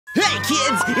Alright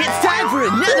kids, it's time for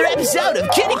another episode of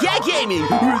KittyKatGaming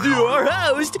with your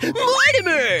host,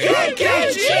 Mortimer!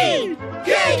 KKG!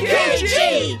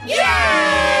 KKG!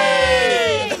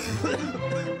 Yay!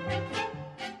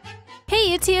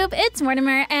 Hey YouTube, it's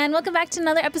Mortimer, and welcome back to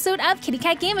another episode of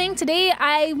KittyKatGaming. Today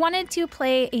I wanted to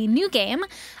play a new game.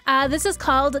 This is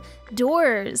called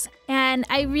Doors, and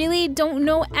I really don't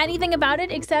know anything about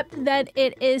it except that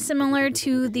it is similar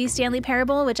to the Stanley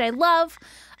Parable, which I love.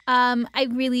 I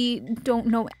really don't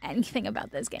know anything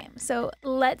about this game, so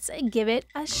let's give it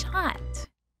a shot.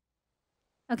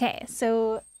 Okay,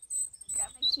 so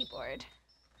grab my keyboard.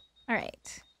 All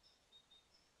right.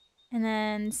 And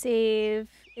then save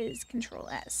is Control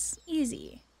S.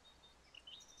 Easy.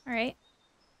 All right.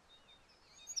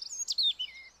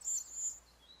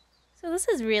 So this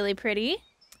is really pretty.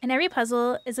 And every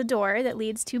puzzle is a door that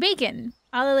leads to bacon.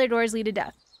 All other doors lead to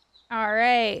death. All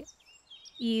right.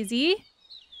 Easy.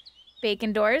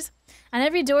 Bacon doors. On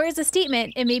every door is a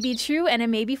statement. It may be true and it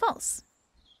may be false.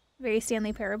 Very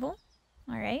Stanley Parable.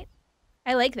 All right.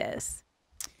 I like this.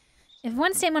 If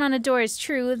one statement on a door is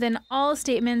true, then all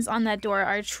statements on that door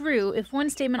are true. If one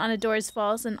statement on a door is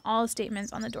false, then all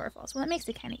statements on the door are false. Well, that makes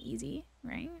it kind of easy,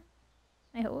 right?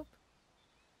 I hope.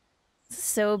 This is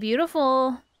so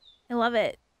beautiful. I love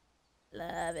it.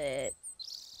 Love it.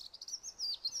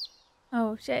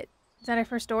 Oh, shit. Is that our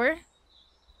first door?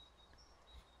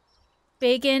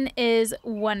 Bacon is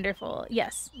wonderful.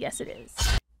 Yes. Yes, it is.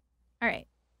 All right.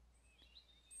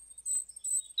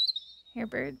 Here,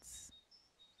 birds.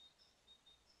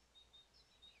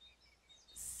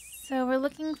 So we're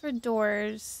looking for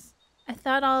doors. I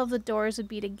thought all of the doors would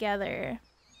be together,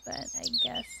 but I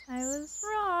guess I was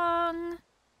wrong.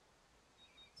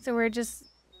 So we're just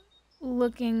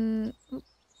looking. Oop.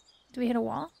 Do we hit a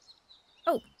wall?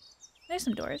 Oh, there's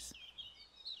some doors.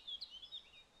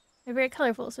 They're very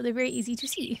colorful, so they're very easy to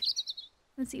see.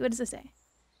 Let's see, what does this say?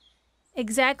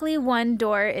 Exactly one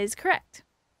door is correct.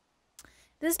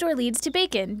 This door leads to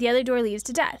bacon. The other door leads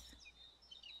to death.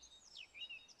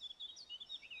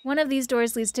 One of these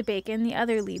doors leads to bacon, the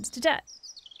other leads to death.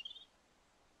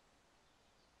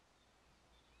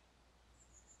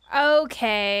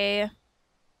 Okay.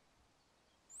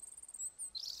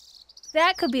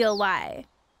 That could be a lie.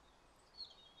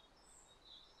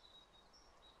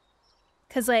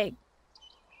 Because, like,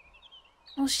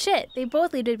 well, shit, they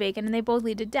both lead to bacon and they both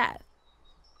lead to death.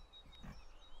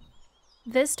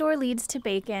 This door leads to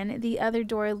bacon, the other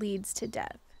door leads to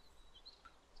death.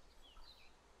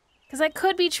 Because that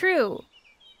could be true,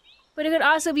 but it could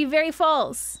also be very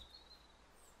false.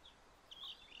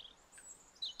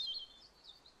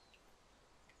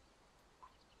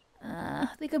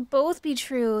 They could both be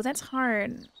true. That's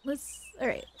hard. All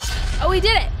right. Oh, we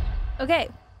did it. Okay.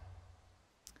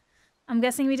 I'm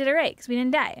guessing we did it right because we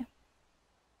didn't die.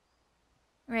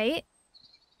 Right?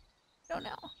 Don't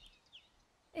know.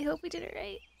 I hope we did it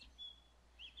right.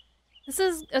 This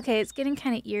is, okay, it's getting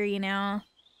kind of eerie now.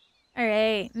 All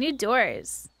right, new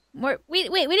doors. More. Wait,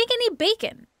 we didn't get any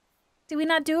bacon. Did we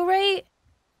not do it right?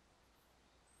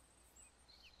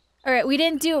 All right, we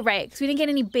didn't do it right because we didn't get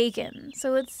any bacon.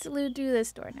 So let's do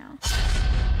this door now.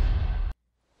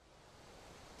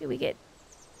 Did we get?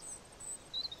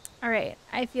 All right,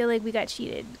 I feel like we got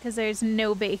cheated because there's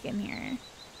no bacon here.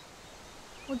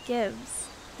 What gives?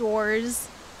 Doors.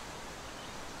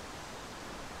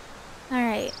 All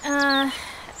right,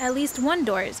 at least one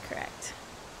door is correct.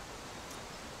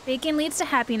 Bacon leads to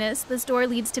happiness. This door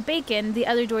leads to bacon. The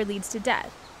other door leads to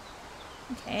death.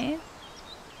 Okay.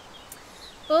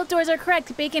 Both doors are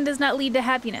correct. Bacon does not lead to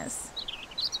happiness.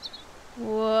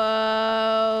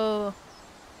 Whoa.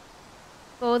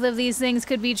 Both of these things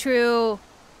could be true.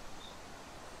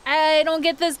 I don't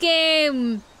get this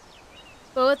game.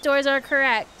 Both doors are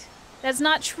correct. That's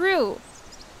not true.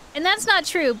 And that's not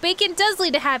true. Bacon does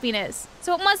lead to happiness.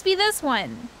 So it must be this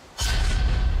one.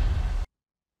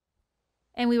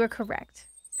 And we were correct.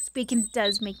 Because bacon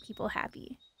does make people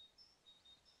happy.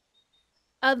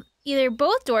 Either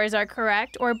both doors are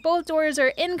correct or both doors are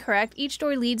incorrect. Each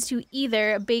door leads to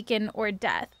either bacon or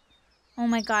death. Oh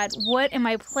my god, what am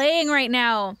I playing right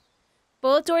now?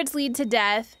 Both doors lead to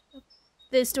death.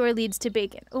 This door leads to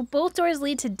bacon. Oh, both doors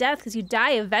lead to death because you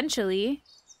die eventually.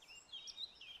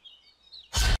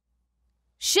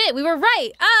 Shit, we were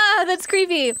right. Ah, that's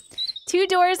creepy. Two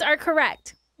doors are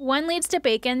correct. One leads to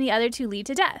bacon, the other two lead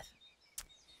to death.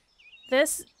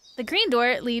 The green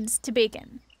door leads to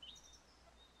bacon.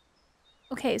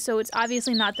 Okay, so it's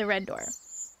obviously not the red door.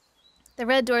 The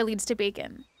red door leads to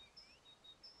bacon.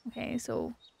 Okay,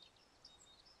 so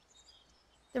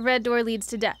the red door leads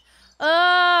to death.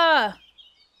 Ah!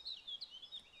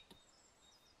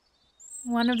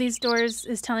 One of these doors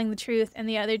is telling the truth and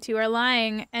the other two are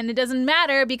lying. And it doesn't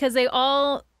matter because they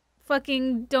all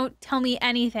fucking don't tell me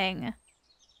anything.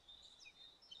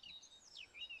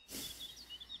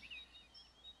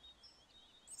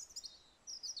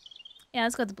 Yeah,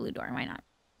 let's go with the blue door. Why not?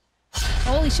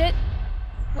 Holy shit.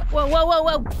 Whoa, whoa, whoa,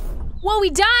 whoa. Whoa, we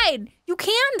died! You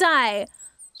can die!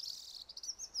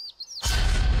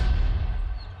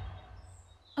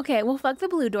 Okay, well, fuck the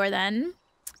blue door then.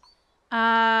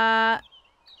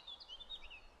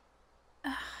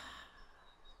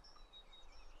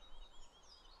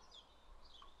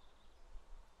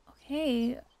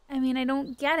 Okay, I mean, I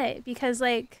don't get it because,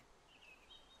 like,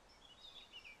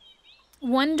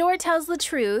 one door tells the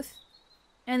truth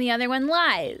and the other one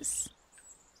lies.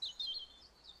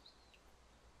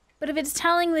 But if it's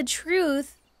telling the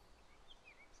truth,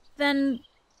 then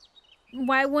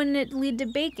why wouldn't it lead to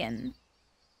bacon?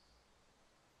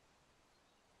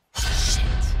 Shit.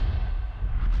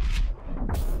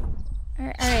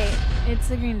 Alright, it's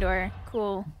the green door.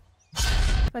 Cool.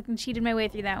 Fucking cheated my way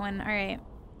through that one. Alright.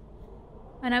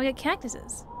 Oh, now we got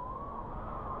cactuses.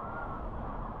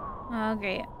 Oh,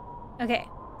 great. Okay.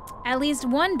 At least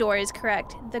one door is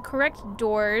correct. The correct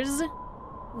doors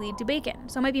lead to bacon.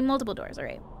 So it might be multiple doors,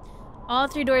 alright. All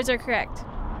three doors are correct.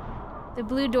 The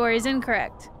blue door is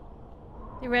incorrect.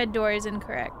 The red door is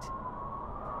incorrect.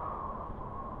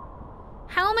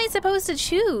 How am I supposed to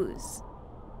choose?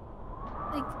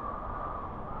 Like...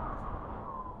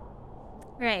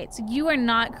 Right, so you are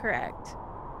not correct.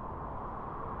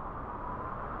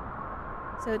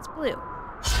 So it's blue.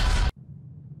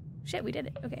 Shit, we did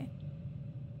it. Okay.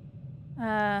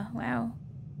 Wow.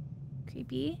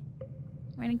 Creepy.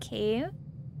 We're in a cave.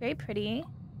 Very pretty.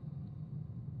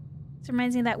 This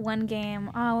reminds me of that one game.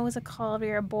 Oh, what was it called?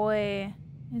 You're a boy.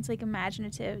 It's like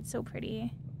imaginative. It's so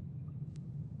pretty.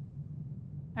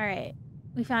 Alright.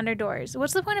 We found our doors.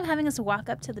 What's the point of having us walk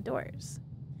up to the doors?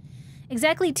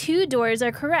 Exactly 2 doors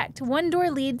are correct. One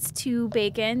door leads to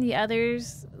bacon. The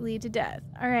others lead to death.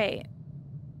 Alright.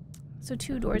 So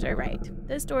 2 doors are right.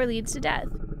 This door leads to death.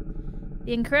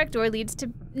 The incorrect door leads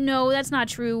to... No, that's not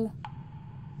true.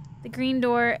 The green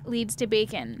door leads to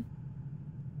bacon.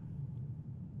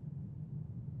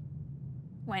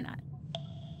 Why not?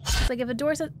 It's like if a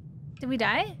door says... Did we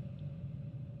die?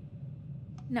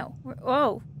 No.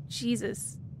 Oh,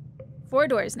 Jesus. 4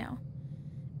 doors now.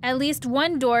 At least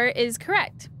 1 door is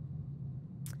correct.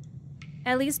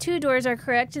 At least 2 doors are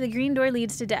correct. The green door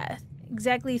leads to death.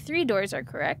 Exactly 3 doors are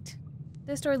correct.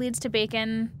 This door leads to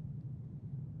bacon.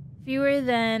 Fewer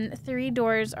than 3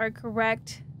 doors are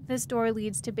correct. This door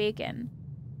leads to bacon.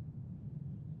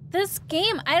 This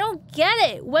game, I don't get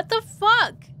it. What the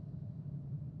fuck?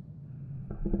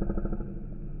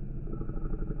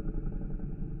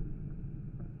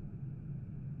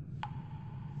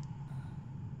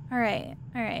 Alright,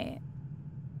 alright.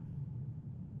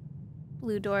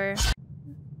 Blue door.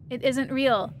 It isn't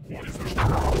real.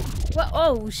 What?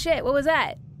 Oh shit, what was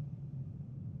that?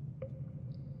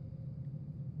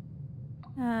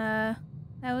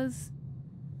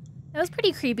 That was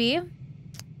pretty creepy.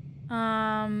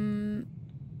 Alright.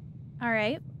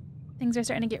 Things are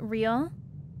starting to get real.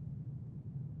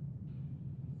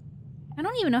 I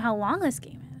don't even know how long this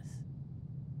game is.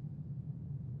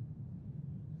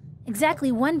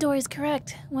 Exactly 1 door is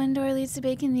correct. 1 door leads to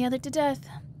bacon, the other to death.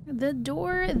 The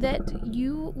door that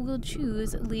you will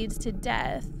choose leads to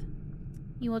death.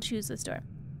 You will choose this door.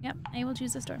 Yep, I will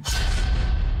choose this door.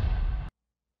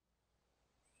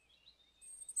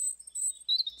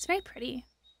 It's very pretty.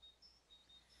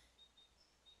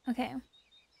 Okay.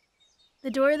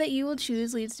 The door that you will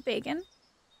choose leads to bacon.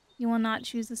 You will not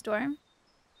choose this door.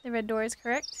 The red door is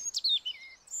correct.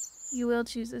 You will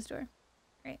choose this door.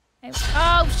 Great.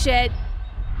 Oh, shit!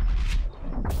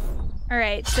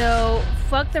 Alright, so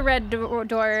fuck the red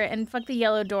door and fuck the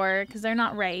yellow door, because they're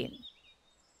not right.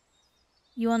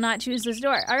 You will not choose this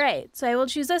door. Alright, so I will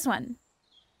choose this one.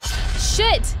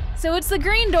 Shit! So it's the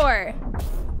green door!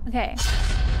 Okay.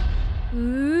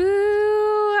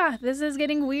 Ooh, this is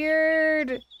getting weird.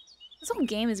 This whole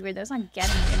game is weird though. It's not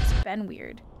getting weird, it's been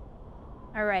weird.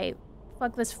 Alright,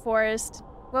 fuck this forest.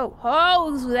 Whoa,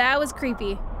 oh, that was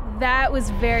creepy. That was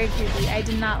very creepy. I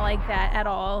did not like that at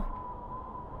all.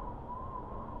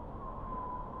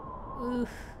 Oof,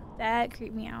 that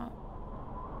creeped me out.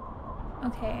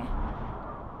 Okay.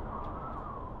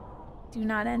 Do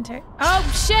not enter.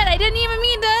 Oh shit, I didn't even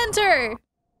mean to enter!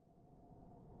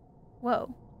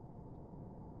 Whoa.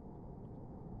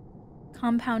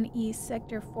 Compound East,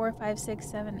 Sector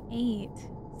 45678.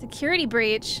 Security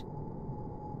breach.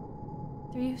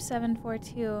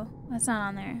 3742. That's not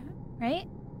on there, right?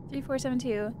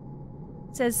 3472.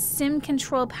 It says sim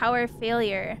control power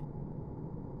failure.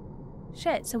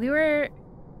 Shit, so we were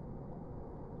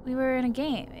in a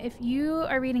game. If you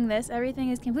are reading this, everything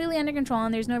is completely under control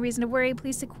and there's no reason to worry.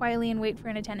 Please sit quietly and wait for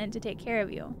an attendant to take care of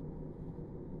you.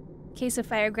 Case of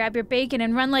fire, grab your bacon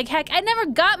and run like heck. I never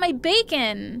got my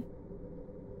bacon!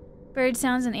 Bird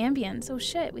sounds and ambience. Oh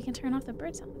shit, we can turn off the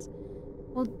bird sounds.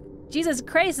 Well, Jesus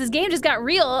Christ, this game just got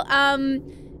real.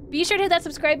 Be sure to hit that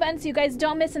subscribe button so you guys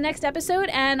don't miss the next episode,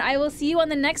 and I will see you on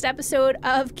the next episode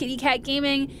of Kitty Cat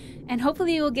Gaming, and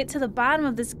hopefully we'll get to the bottom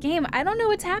of this game. I don't know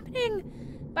what's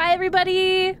happening. Bye,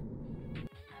 everybody!